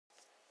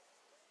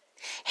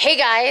Hey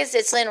guys,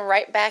 it's Lynn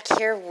right back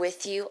here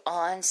with you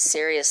on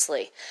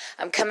Seriously.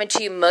 I'm coming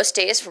to you most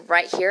days from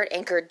right here at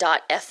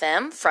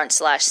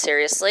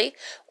anchor.fm/seriously,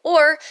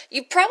 or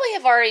you probably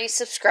have already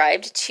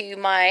subscribed to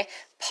my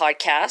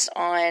podcast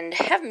and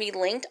have me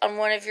linked on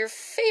one of your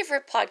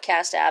favorite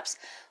podcast apps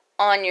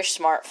on your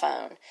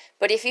smartphone.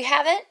 But if you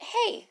haven't,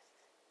 hey,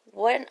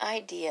 what an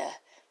idea.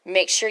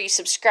 Make sure you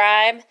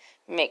subscribe,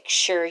 make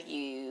sure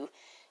you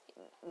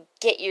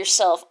get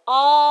yourself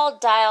all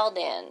dialed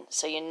in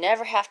so you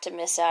never have to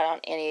miss out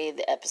on any of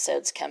the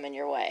episodes coming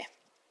your way.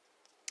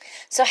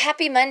 So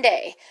happy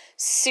Monday.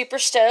 Super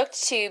stoked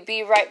to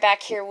be right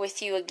back here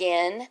with you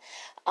again.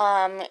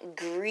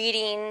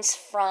 Greetings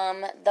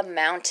from the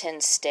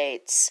mountain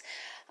states.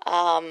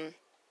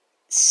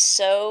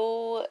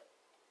 So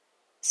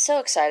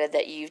excited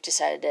that you've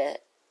decided to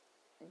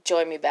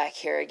join me back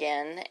here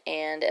again.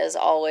 And as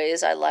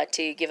always, I'd like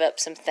to give up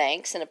some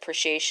thanks and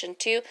appreciation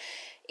to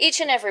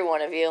each and every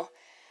one of you.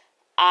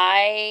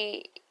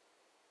 I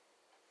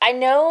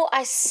know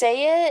I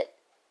say it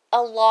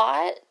a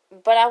lot,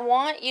 but I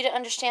want you to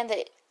understand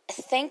that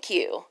thank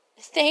you.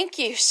 Thank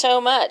you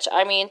so much.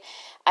 I mean,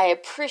 I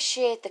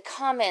appreciate the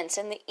comments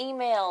and the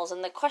emails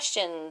and the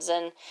questions,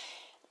 and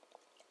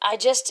I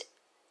just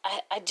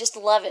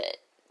love it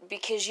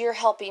because you're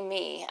helping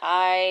me.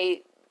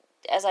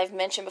 As I've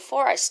mentioned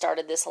before, I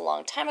started this a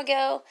long time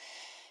ago,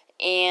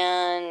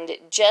 and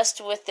just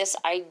with this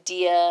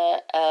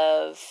idea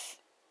of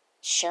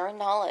sharing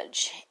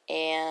knowledge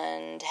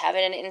and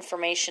having an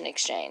information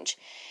exchange.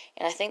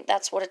 And I think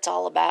that's what it's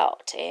all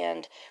about.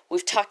 And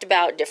we've talked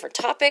about different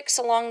topics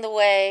along the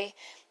way.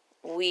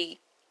 We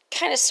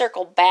kind of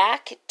circle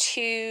back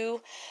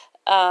to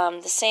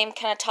the same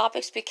kind of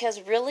topics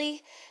because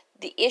really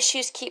the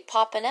issues keep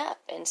popping up.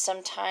 And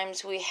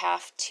sometimes we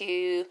have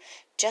to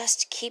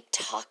just keep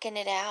talking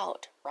it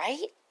out,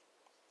 right?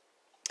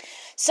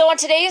 So on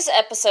today's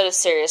episode of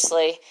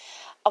Seriously,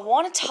 I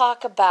want to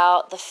talk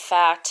about the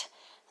fact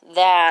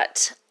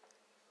that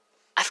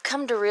I've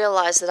come to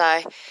realize that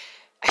I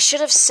should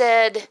have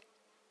said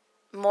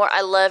more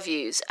I love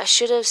yous. I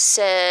should have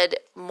said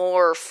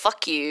more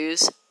fuck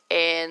yous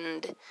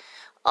and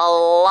a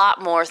lot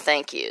more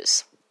thank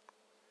yous.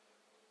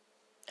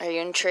 Are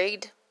you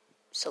intrigued?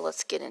 So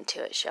let's get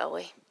into it, shall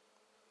we?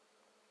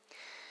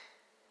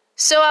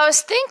 So I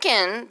was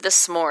thinking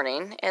this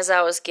morning as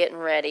I was getting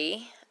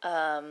ready,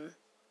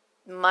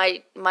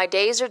 my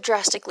days are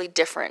drastically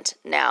different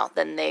now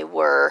than they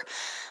were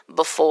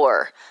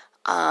before.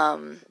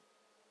 I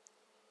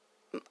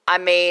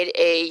made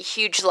a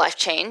huge life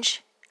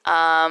change,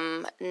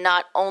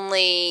 not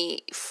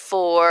only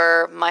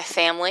for my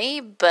family,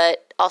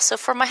 but also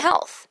for my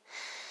health.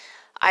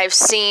 I've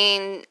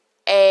seen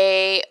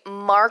a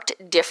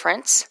marked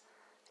difference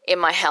in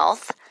my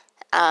health.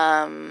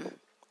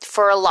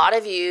 For a lot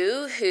of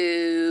you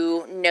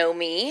who know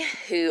me,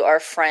 who are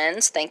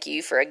friends, thank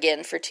you for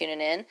tuning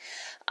in.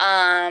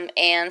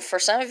 And for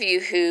some of you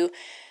who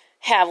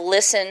have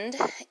listened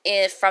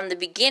from the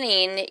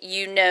beginning,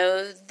 you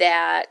know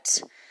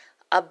that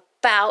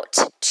about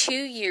 2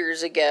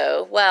 years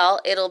ago, well,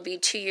 it'll be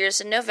 2 years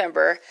in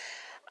November,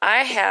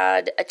 I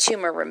had a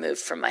tumor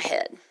removed from my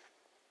head.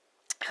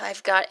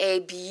 I've got a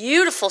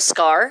beautiful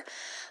scar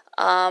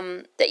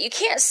that you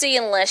can't see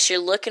unless you're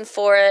looking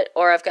for it,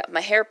 or I've got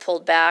my hair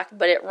pulled back,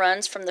 but it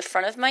runs from the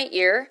front of my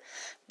ear,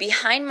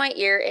 behind my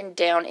ear, and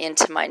down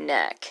into my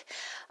neck.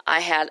 I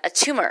had a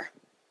tumor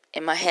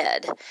in my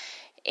head,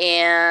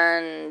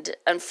 and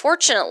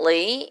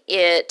unfortunately,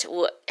 it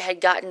had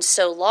gotten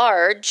so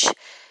large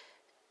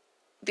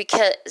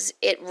because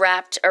it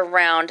wrapped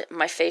around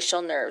my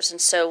facial nerves, and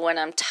so when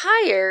I'm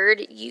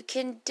tired, you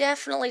can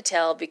definitely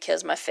tell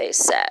because my face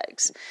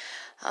sags.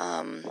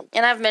 And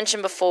I've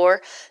mentioned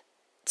before,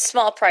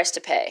 small price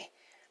to pay.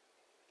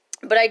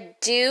 But I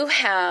do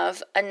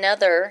have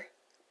another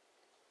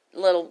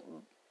little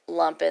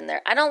lump in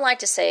there. I don't like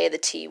to say the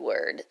T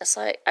word. It's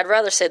like I'd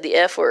rather say the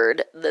F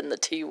word than the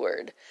T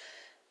word.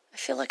 I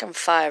feel like I'm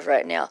 5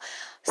 right now.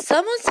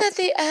 Someone said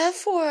the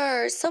F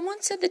word.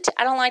 Someone said the T.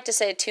 I don't like to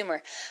say a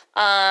tumor.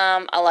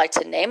 I like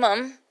to name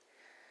them.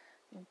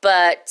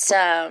 But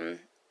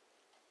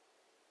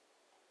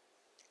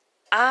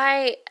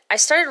I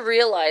started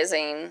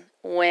realizing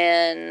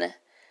when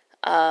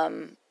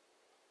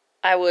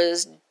I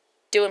was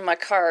doing my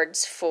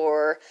cards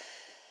for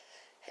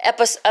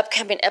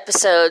upcoming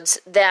episodes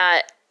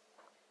that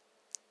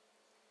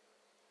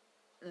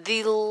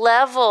the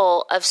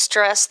level of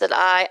stress that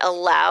I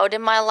allowed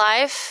in my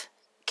life,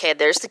 okay,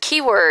 there's the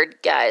key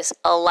word, guys,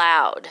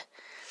 allowed,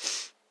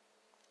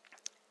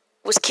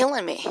 was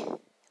killing me,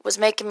 was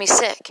making me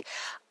sick.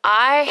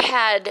 I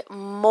had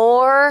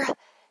more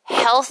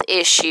health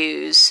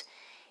issues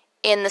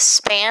in the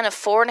span of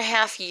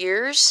 4.5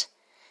 years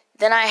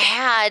than I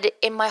had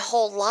in my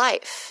whole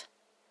life.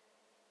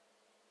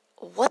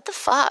 What the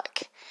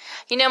fuck?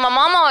 You know, my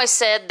mom always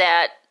said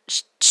that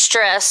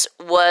stress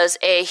was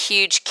a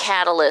huge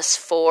catalyst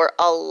for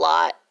a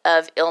lot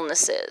of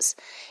illnesses.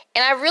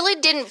 And I really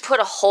didn't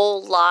put a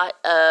whole lot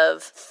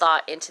of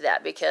thought into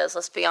that because,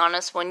 let's be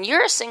honest, when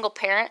you're a single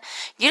parent,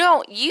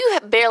 you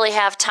barely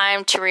have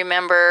time to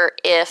remember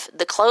if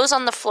the clothes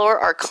on the floor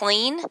are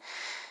clean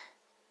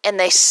and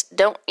they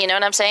don't, you know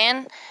what I'm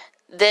saying?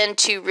 Than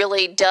to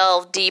really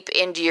delve deep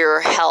into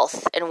your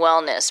health and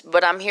wellness.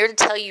 But I'm here to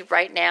tell you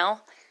right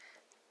now,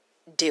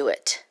 do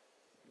it.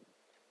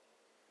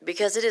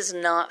 Because it is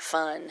not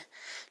fun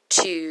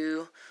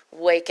to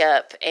wake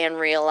up and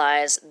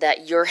realize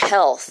that your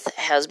health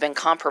has been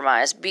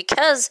compromised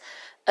because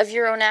of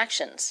your own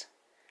actions.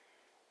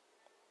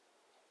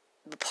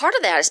 But part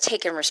of that is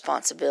taking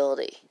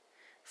responsibility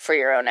for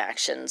your own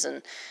actions.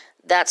 And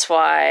that's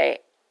why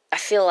I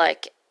feel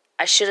like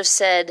I should have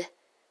said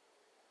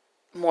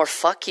more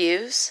fuck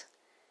yous.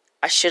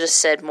 I should have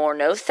said more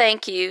no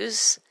thank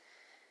yous.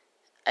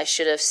 I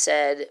should have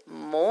said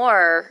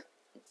more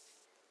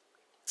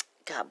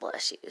God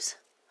bless yous.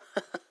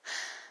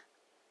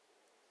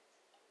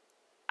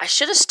 I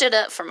should have stood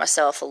up for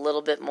myself a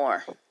little bit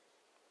more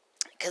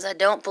because I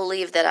don't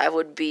believe that I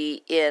would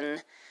be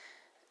in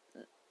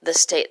the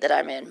state that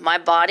I'm in. My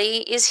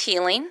body is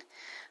healing.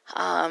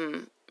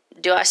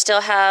 Do I still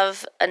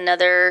have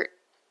another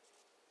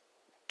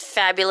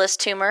fabulous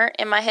tumor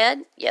in my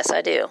head? Yes,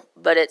 I do.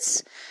 But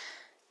it's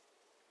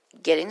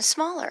getting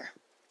smaller.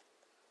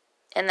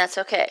 And that's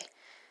okay.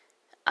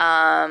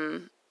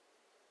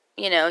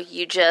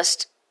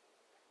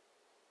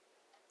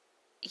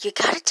 You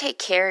got to take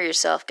care of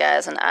yourself,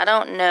 guys. And I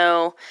don't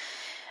know.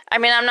 I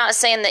mean, I'm not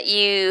saying that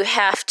you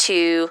have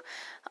to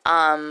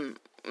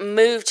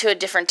move to a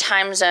different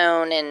time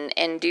zone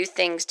and do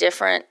things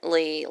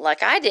differently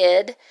like I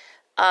did.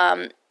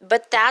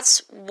 But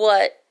that's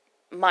what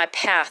my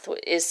path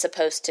is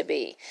supposed to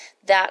be.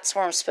 That's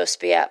where I'm supposed to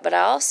be at. But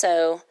I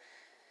also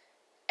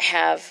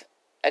have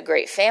a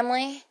great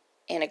family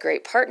and a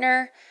great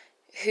partner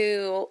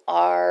who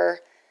are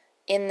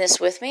in this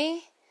with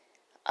me.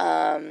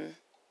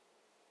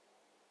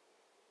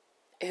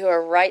 Who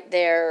are right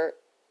there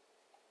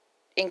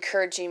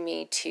encouraging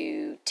me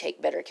to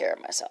take better care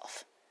of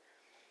myself.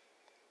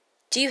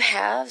 Do you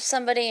have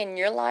somebody in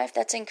your life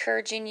that's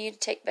encouraging you to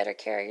take better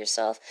care of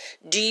yourself?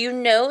 Do you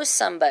know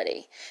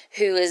somebody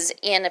who is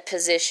in a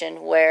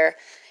position where,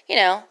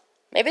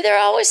 maybe they're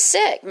always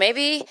sick.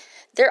 Maybe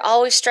they're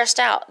always stressed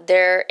out.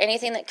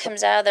 Anything that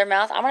comes out of their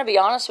mouth. I'm going to be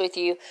honest with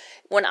you.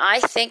 When I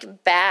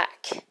think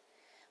back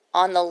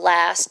on the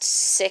last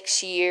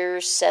 6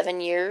 years, 7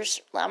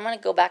 years, I'm going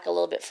to go back a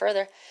little bit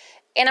further.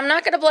 And I'm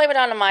not going to blame it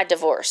on my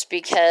divorce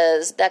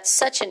because that's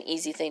such an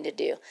easy thing to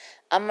do.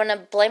 I'm going to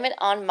blame it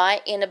on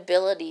my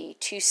inability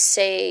to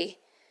say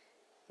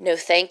no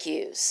thank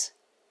yous,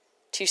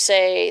 to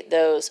say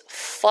those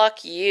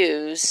fuck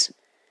yous,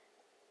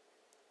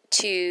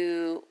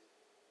 to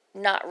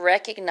not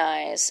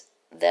recognize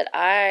that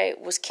I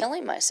was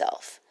killing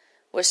myself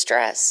with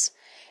stress.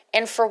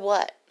 And for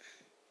what?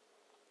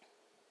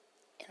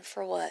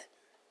 For what?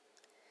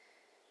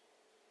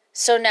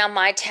 So now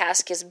my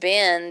task has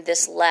been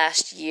this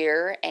last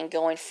year and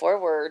going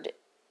forward,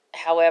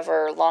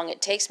 however long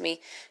it takes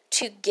me,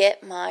 to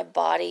get my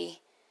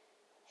body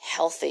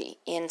healthy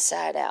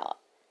inside out.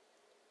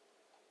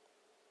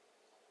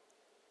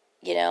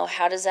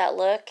 How does that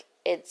look?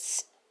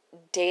 It's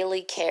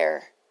daily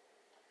care.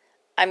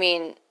 I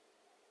mean,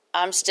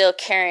 I'm still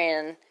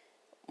carrying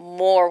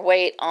more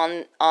weight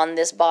on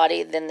this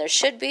body than there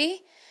should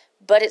be,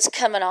 but it's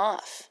coming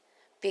off.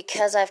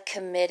 Because I've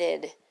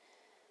committed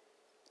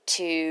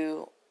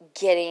to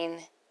getting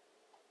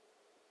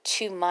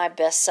to my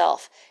best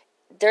self.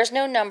 There's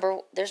no number,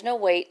 there's no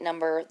weight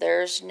number,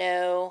 there's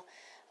no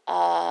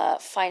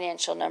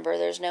financial number,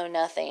 there's no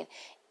nothing.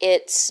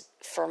 It's,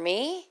 for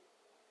me,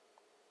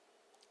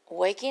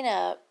 waking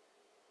up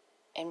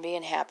and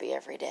being happy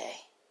every day.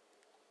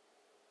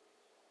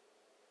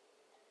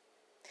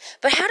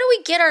 But how do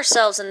we get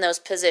ourselves in those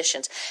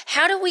positions?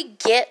 How do we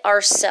get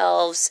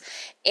ourselves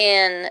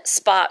in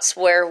spots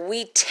where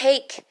we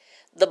take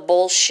the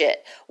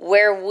bullshit,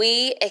 where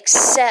we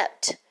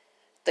accept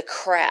the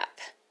crap?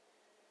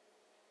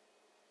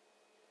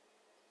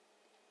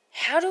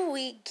 How do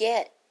we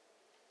get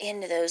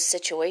into those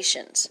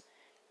situations?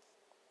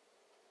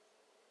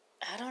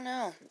 I don't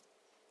know.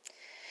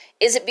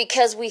 Is it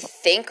because we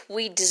think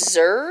we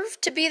deserve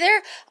to be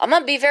there? I'm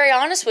going to be very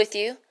honest with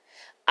you.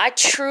 I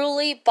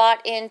truly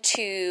bought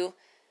into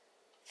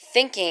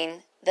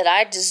thinking that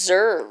I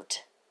deserved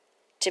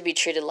to be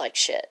treated like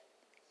shit.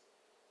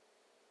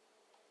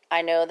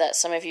 I know that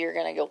some of you are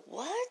going to go,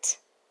 what?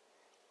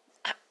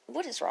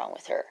 What is wrong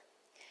with her?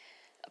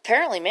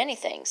 Apparently many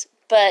things.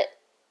 But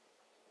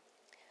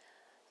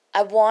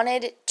I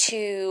wanted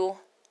to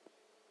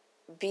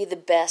be the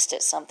best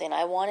at something.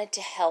 I wanted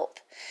to help.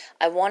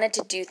 I wanted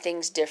to do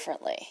things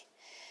differently.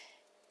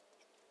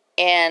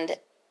 And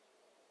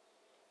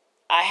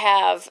I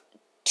have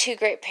two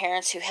great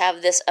parents who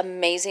have this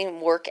amazing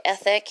work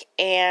ethic,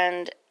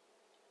 and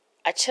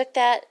I took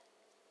that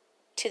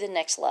to the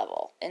next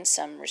level in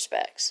some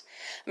respects.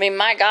 I mean,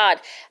 my God,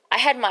 I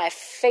had my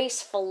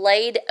face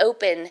filleted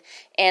open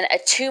and a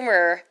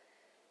tumor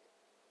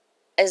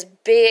as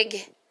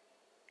big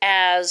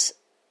as,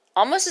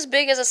 almost as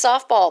big as a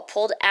softball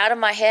pulled out of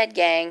my head,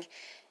 gang.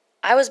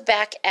 I was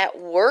back at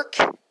work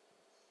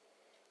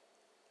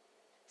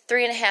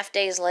 3.5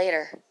 days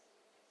later.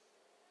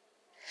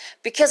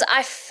 Because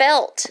I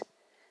felt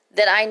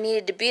that I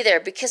needed to be there.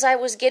 Because I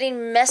was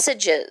getting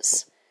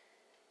messages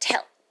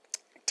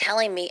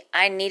telling me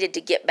I needed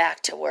to get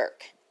back to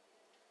work.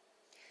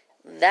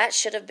 That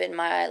should have been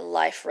my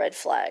life red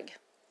flag.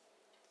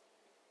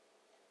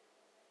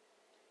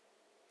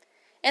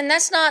 And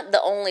that's not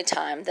the only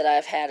time that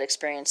I've had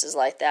experiences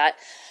like that.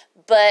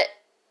 But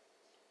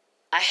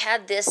I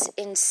had this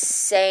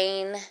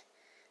insane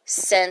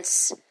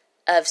sense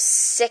of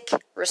sick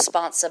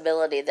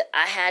responsibility that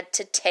I had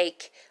to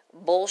take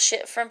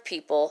bullshit from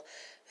people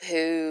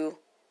who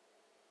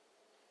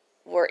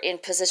were in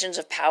positions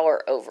of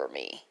power over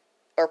me,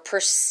 or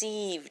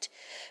perceived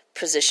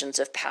positions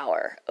of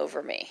power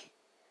over me.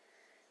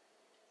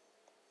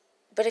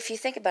 But if you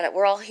think about it,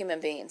 we're all human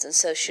beings, and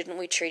so shouldn't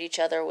we treat each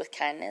other with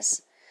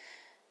kindness?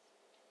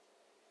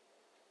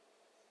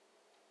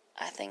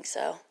 I think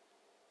so.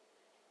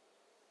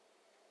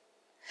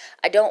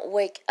 I don't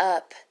wake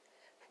up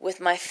with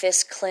my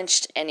fist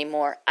clenched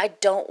anymore. I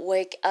don't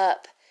wake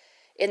up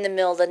in the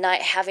middle of the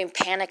night having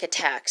panic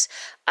attacks.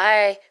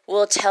 I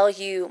will tell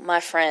you, my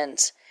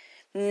friends,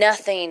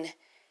 nothing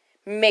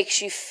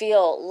makes you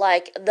feel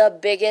like the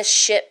biggest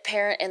shit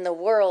parent in the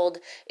world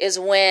is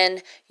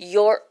when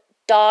your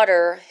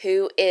daughter,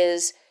 who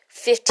is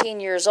 15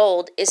 years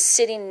old, is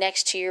sitting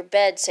next to your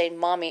bed saying,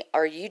 "Mommy,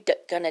 are you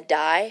gonna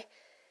die?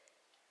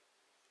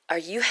 Are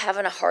you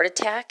having a heart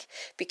attack?"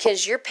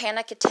 Because your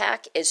panic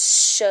attack is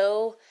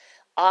so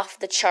off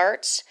the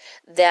charts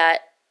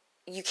that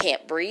you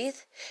can't breathe,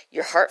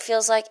 your heart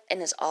feels like,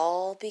 and it's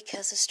all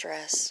because of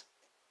stress.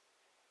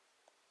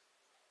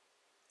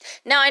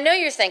 Now, I know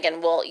you're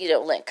thinking, well,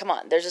 Lynn, come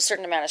on, there's a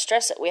certain amount of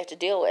stress that we have to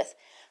deal with.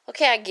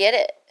 Okay, I get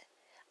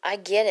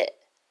it.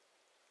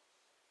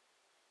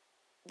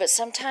 But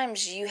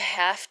sometimes you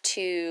have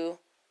to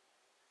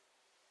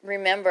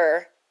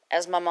remember,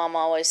 as my mom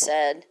always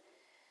said,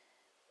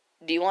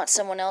 do you want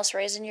someone else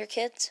raising your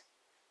kids?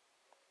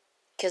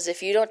 Because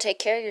if you don't take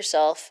care of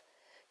yourself,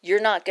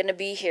 you're not going to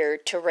be here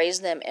to raise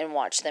them and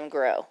watch them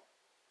grow.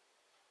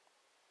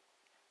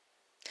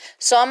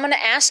 So I'm going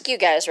to ask you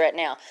guys right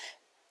now,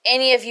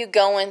 any of you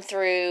going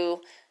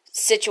through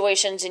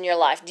situations in your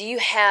life, do you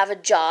have a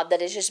job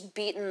that is just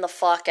beating the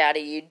fuck out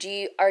of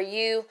you? Are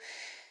you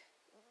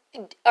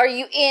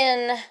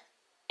in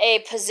a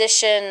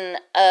position,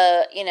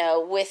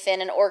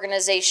 within an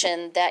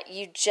organization that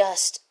you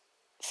just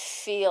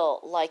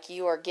feel like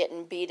you are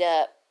getting beat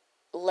up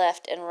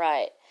left and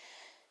right?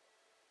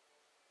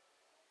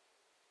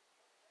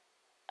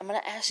 I'm going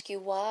to ask you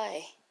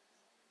why.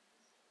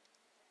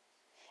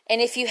 And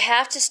if you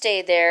have to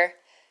stay there,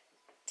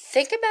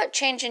 think about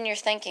changing your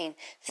thinking.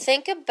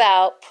 Think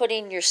about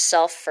putting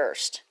yourself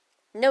first.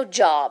 No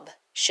job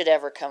should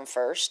ever come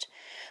first.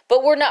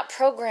 But we're not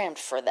programmed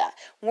for that.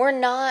 We're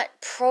not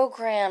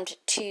programmed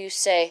to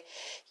say,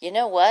 you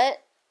know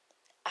what?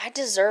 I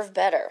deserve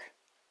better.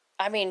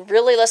 I mean,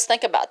 really, let's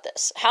think about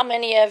this. How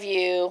many of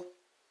you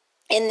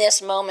in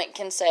this moment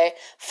can say,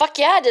 fuck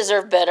yeah, I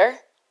deserve better?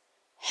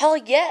 Hell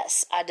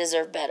yes, I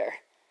deserve better.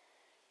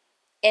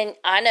 And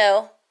I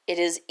know it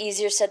is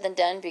easier said than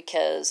done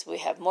because we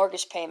have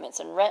mortgage payments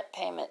and rent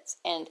payments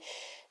and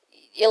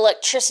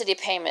electricity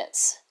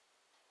payments.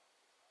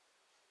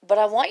 But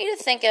I want you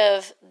to think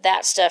of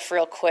that stuff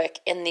real quick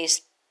in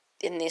these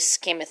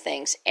scheme of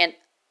things. And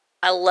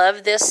I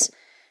love this,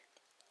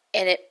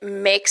 and it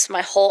makes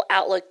my whole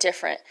outlook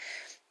different.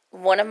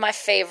 One of my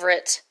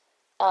favorite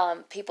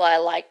people I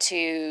like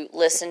to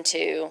listen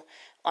to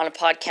on a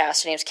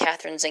podcast, her name's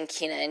Catherine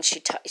Zenkina, and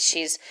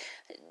she's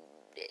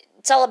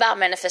it's all about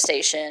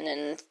manifestation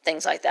and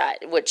things like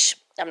that, which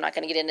I'm not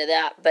going to get into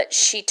that, but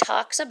she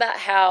talks about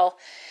how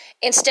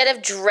instead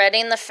of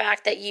dreading the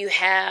fact that you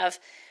have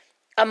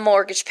a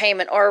mortgage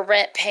payment or a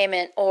rent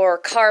payment or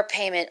car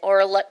payment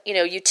or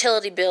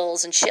utility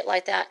bills and shit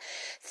like that,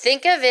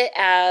 think of it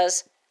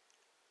as,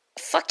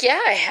 fuck yeah,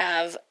 I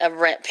have a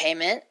rent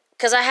payment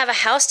because I have a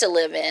house to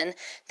live in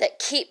that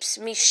keeps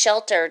me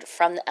sheltered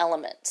from the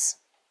elements.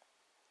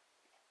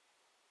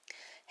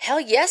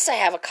 Hell yes, I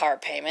have a car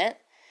payment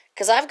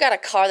because I've got a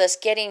car that's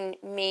getting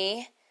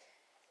me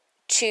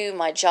to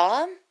my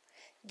job,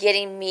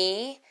 getting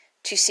me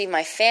to see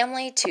my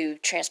family, to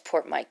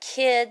transport my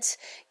kids,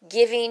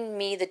 giving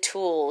me the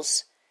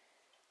tools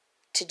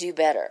to do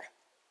better.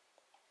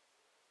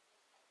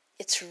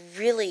 It's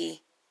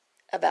really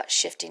about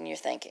shifting your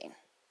thinking.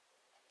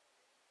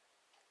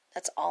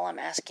 That's all I'm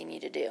asking you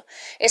to do.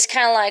 It's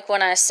kind of like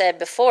when I said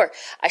before,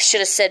 I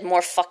should have said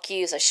more fuck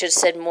yous. I should have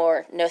said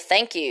more no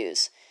thank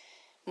yous.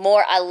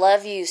 More I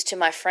love yous to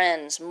my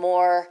friends.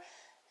 More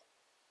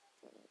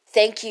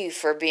thank you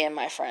for being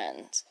my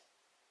friends.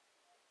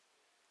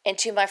 And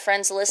to my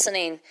friends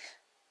listening,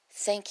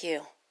 thank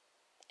you.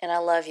 And I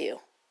love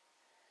you.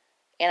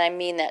 And I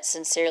mean that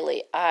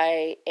sincerely.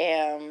 I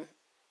am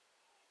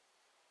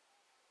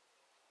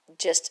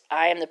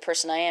the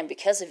person I am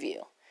because of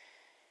you.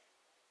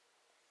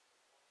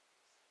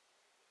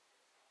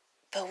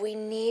 But we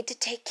need to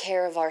take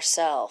care of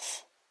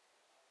ourselves.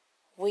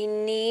 We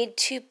need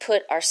to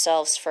put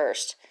ourselves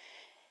first.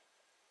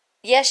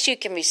 Yes, you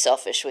can be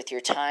selfish with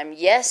your time.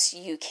 Yes,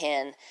 you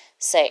can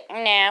say,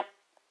 nah,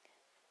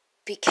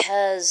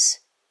 because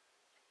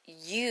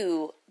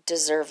you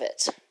deserve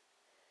it.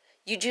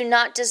 You do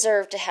not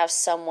deserve to have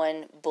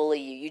someone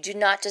bully you. You do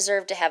not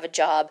deserve to have a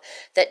job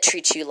that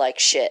treats you like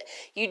shit.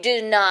 You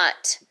do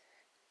not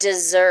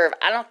deserve,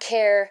 I don't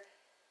care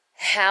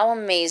how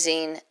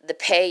amazing the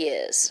pay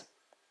is.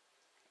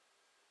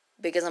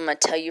 Because I'm going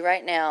to tell you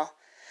right now,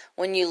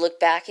 when you look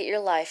back at your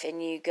life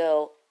and you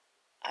go,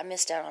 I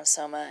missed out on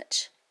so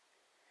much.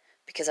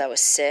 Because I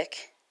was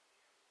sick.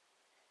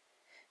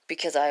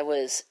 Because I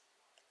was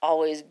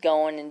always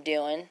going and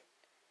doing.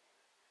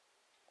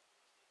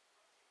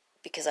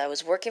 Because I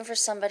was working for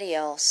somebody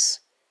else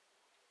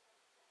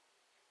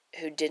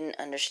who didn't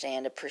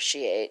understand,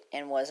 appreciate,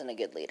 and wasn't a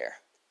good leader.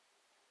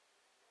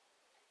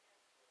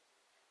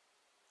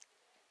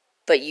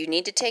 But you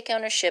need to take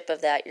ownership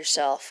of that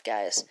yourself,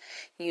 guys.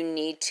 You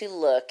need to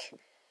look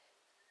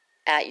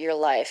at your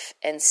life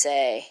and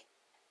say,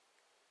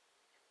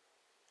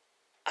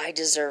 I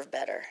deserve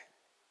better.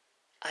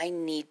 I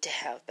need to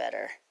have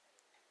better.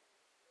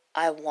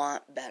 I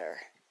want better.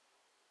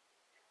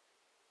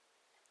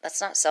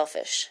 That's not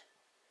selfish.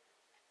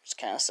 It's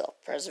kind of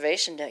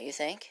self-preservation, don't you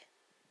think?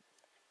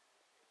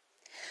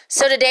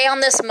 So today on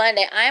this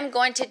Monday, I'm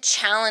going to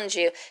challenge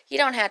you. You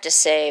don't have to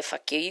say,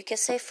 fuck you. You can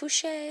say,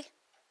 fouché.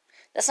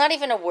 That's not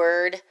even a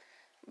word,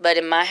 but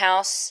in my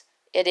house,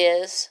 it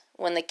is.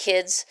 When the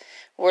kids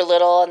were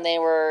little and they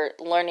were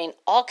learning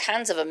all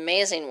kinds of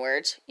amazing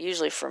words,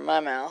 usually from my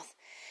mouth,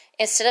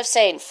 instead of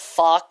saying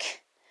fuck,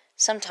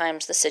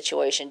 sometimes the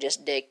situation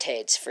just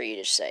dictates for you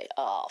to say,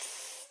 oh,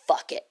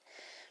 fuck it.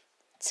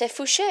 Say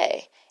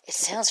fouché. It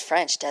sounds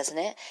French, doesn't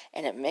it?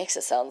 And it makes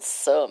it sound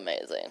so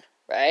amazing,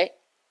 right?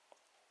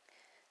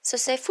 So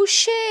say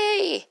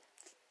fouché.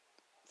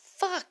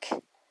 Fuck.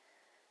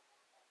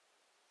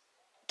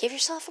 Give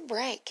yourself a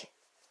break.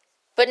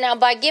 But now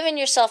by giving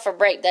yourself a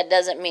break, that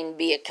doesn't mean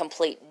be a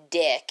complete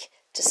dick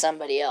to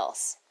somebody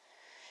else.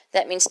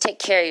 That means take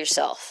care of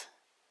yourself.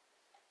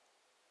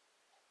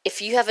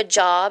 If you have a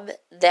job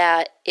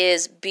that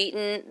is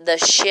beating the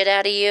shit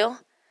out of you,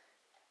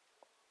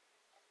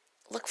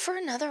 look for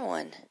another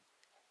one.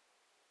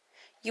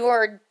 You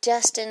are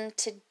destined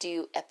to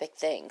do epic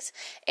things.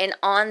 And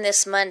on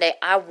this Monday,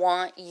 I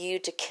want you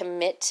to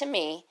commit to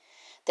me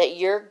that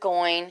you're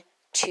going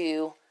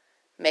to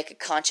make a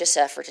conscious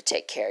effort to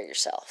take care of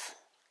yourself.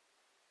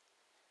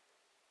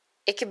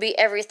 It could be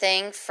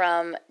everything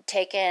from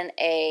taking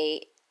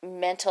a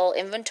mental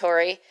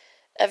inventory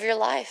of your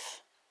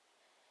life,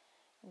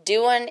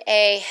 doing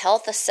a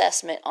health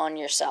assessment on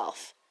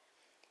yourself,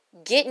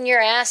 getting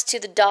your ass to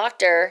the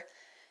doctor,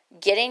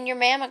 getting your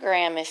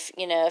mammogram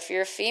if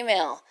you're a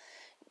female,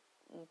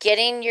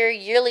 getting your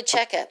yearly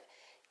checkup.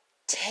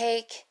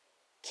 Take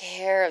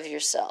care of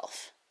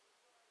yourself.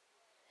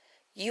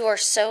 You are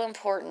so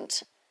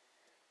important.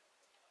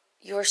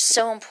 You are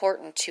so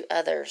important to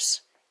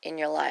others in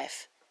your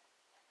life.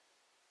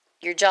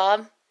 Your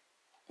job,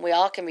 we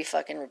all can be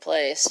fucking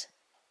replaced.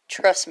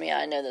 Trust me,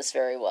 I know this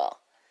very well.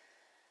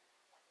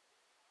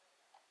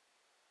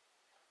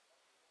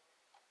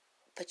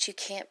 But you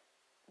can't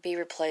be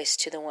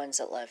replaced to the ones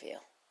that love you.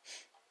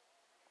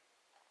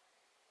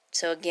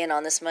 So again,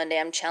 on this Monday,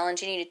 I'm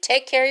challenging you to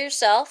take care of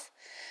yourself.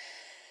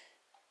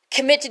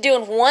 Commit to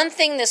doing one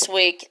thing this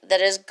week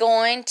that is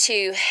going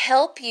to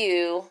help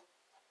you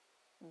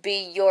be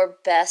your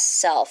best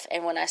self.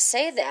 And when I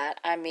say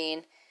that, I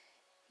mean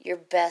your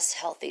best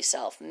healthy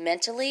self,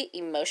 mentally,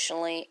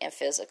 emotionally, and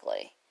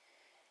physically.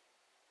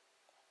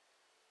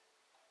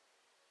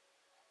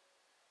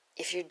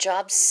 If your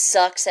job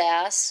sucks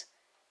ass,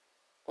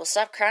 well,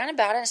 stop crying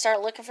about it and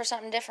start looking for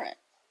something different.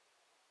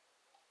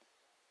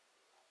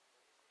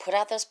 Put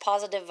out those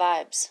positive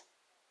vibes.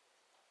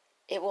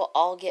 It will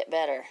all get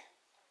better.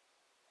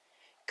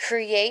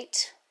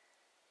 Create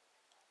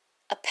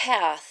a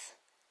path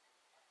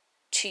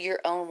to your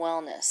own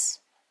wellness.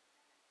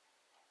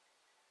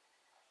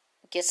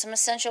 Get some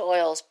essential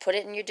oils, put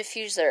it in your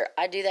diffuser.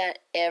 I do that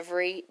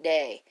every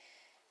day.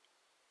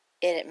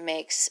 And it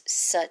makes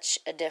such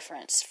a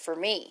difference for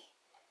me.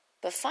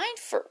 But find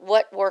for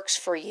what works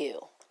for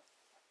you.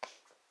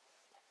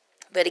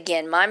 But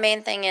again, my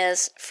main thing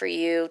is for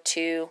you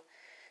to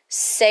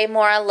say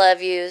more I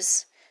love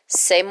yous,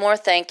 say more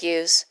thank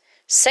yous,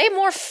 say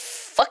more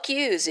fuck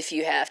yous if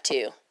you have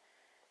to.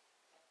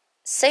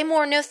 Say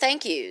more no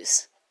thank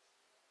yous.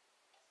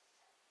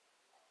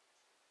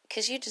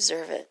 Because you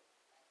deserve it.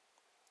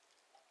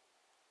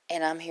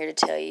 And I'm here to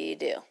tell you you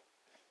do.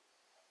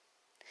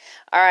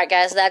 Alright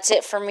guys, that's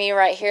it for me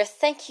right here.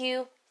 Thank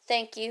you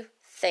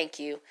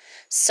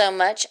so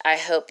much. I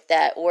hope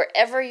that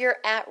wherever you're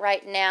at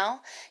right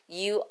now,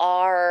 you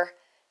are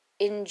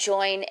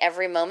enjoying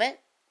every moment.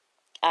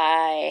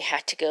 I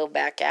had to go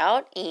back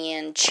out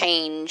and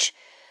change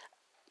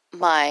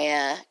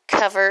my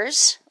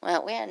covers.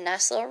 Well, we had a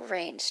nice little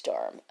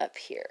rainstorm up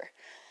here.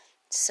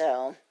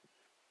 So,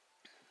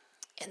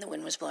 and the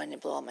wind was blowing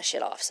and blew all my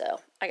shit off.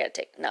 So I got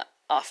to take, not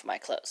off my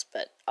clothes,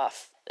 but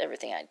off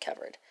everything I'd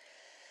covered.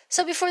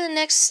 So before the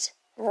next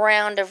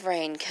round of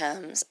rain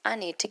comes, I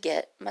need to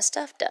get my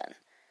stuff done.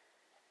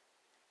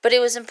 But it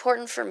was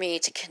important for me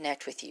to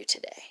connect with you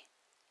today.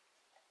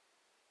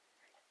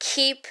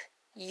 Keep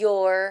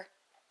your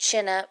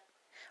chin up.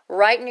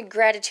 Write in your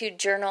gratitude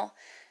journal.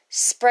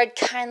 Spread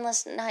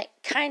kindness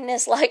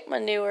like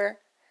manure.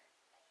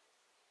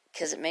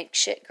 Because it makes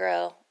shit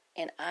grow.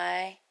 And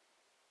I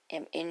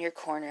am in your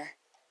corner.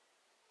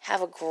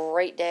 Have a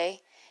great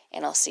day.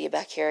 And I'll see you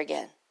back here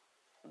again.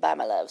 Bye,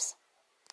 my loves.